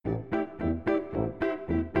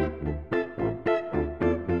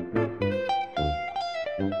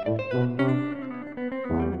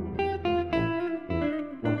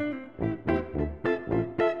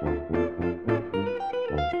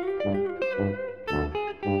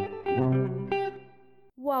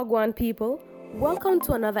Wagwan people, welcome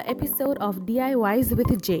to another episode of DIYs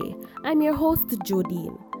with Jay. I'm your host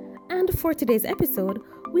Jodine, and for today's episode,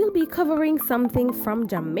 we'll be covering something from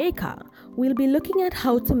Jamaica. We'll be looking at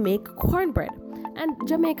how to make cornbread, and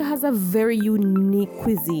Jamaica has a very unique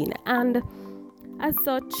cuisine, and as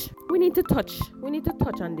such, we need to touch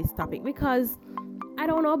on this topic because I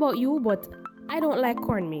don't know about you, but I don't like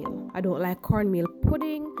cornmeal. I don't like cornmeal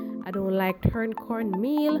pudding. I don't like turned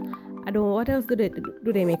cornmeal. What else do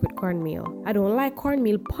they make with cornmeal? I don't like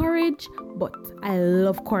cornmeal porridge, but I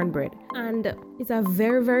love cornbread. And it's a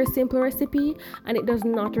very, very simple recipe, and it does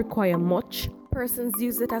not require much. Persons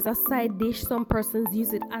use it as a side dish, some persons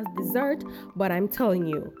use it as dessert, but I'm telling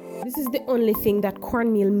you, this is the only thing that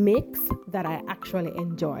cornmeal makes that I actually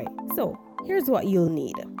enjoy. So here's what you'll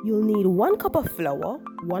need. You'll need 1 cup of flour,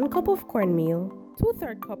 1 cup of cornmeal,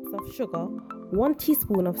 2/3 cups of sugar, 1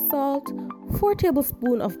 teaspoon of salt, 4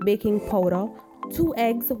 tablespoons of baking powder, 2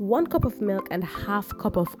 eggs, 1 cup of milk, and ½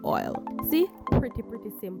 cup of oil. See? Pretty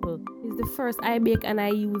simple. It's the first I bake and I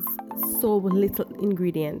use so little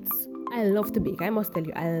ingredients. I love to bake. I must tell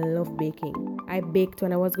you, I love baking. I baked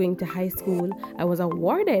when I was going to high school. I was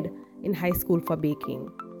awarded in high school for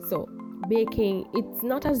baking. So baking, it's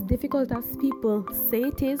not as difficult as people say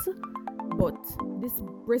it is, but this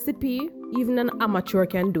recipe, even an amateur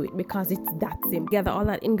can do it because it's that simple. Gather all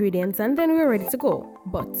that ingredients and then we're ready to go.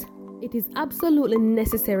 But it is absolutely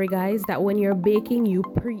necessary, guys, that when you're baking, you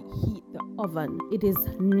preheat the oven. It is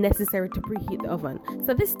necessary to preheat the oven.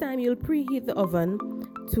 So this time you'll preheat the oven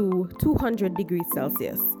to 200 degrees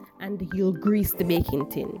Celsius. And you'll grease the baking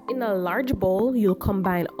tin. In a large bowl, you'll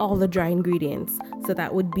combine all the dry ingredients. So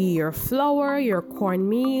that would be your flour, your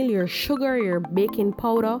cornmeal, your sugar, your baking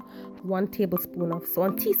powder, 1 teaspoon of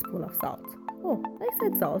salt. Oh, I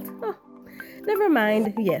said salt. Oh, never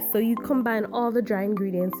mind. Yes, so you combine all the dry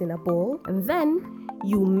ingredients in a bowl, and then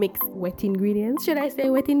you mix wet ingredients. Should I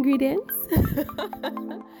say wet ingredients?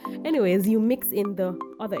 Anyways, you mix in the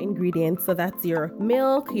other ingredients. So that's your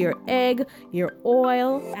milk, your egg, your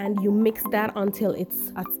oil, and you mix that until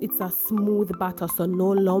it's a smooth batter, so no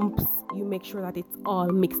lumps. You make sure that it's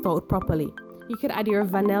all mixed out properly. You could add your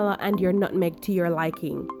vanilla and your nutmeg to your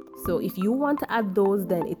liking. So if you want to add those,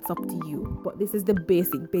 then it's up to you. But this is the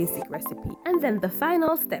basic recipe. And then the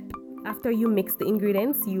final step. After you mix the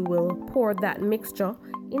ingredients, you will pour that mixture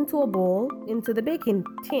into a bowl, into the baking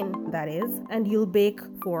tin, that is, and you'll bake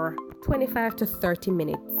for 25 to 30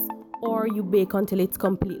 minutes. Or you bake until it's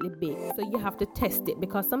completely baked. So you have to test it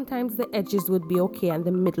because sometimes the edges would be okay and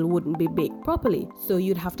the middle wouldn't be baked properly. So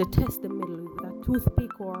you'd have to test the middle with a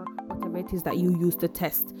toothpick or whatever it is that you use to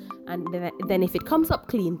test. And then if it comes up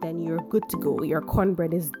clean, then you're good to go. Your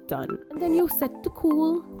cornbread is done. And then you set to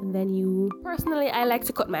cool. And then personally, I like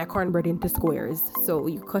to cut my cornbread into squares. So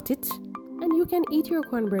you cut it. And you can eat your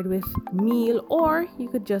cornbread with meal, or you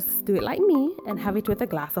could just do it like me and have it with a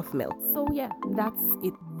glass of milk. So yeah, that's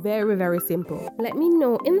it. Very, very simple. Let me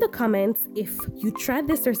know in the comments if you tried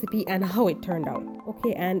this recipe and how it turned out.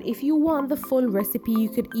 Okay, and if you want the full recipe, you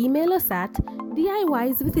could email us at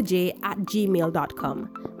diyswithj@gmail.com.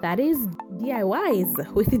 That is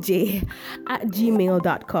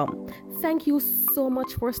diyswithj@gmail.com. Thank you so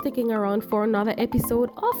much for sticking around for another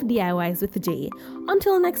episode of DIYs with Jay.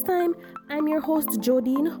 Until next time, I'm your host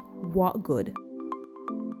Jodine. Walk good.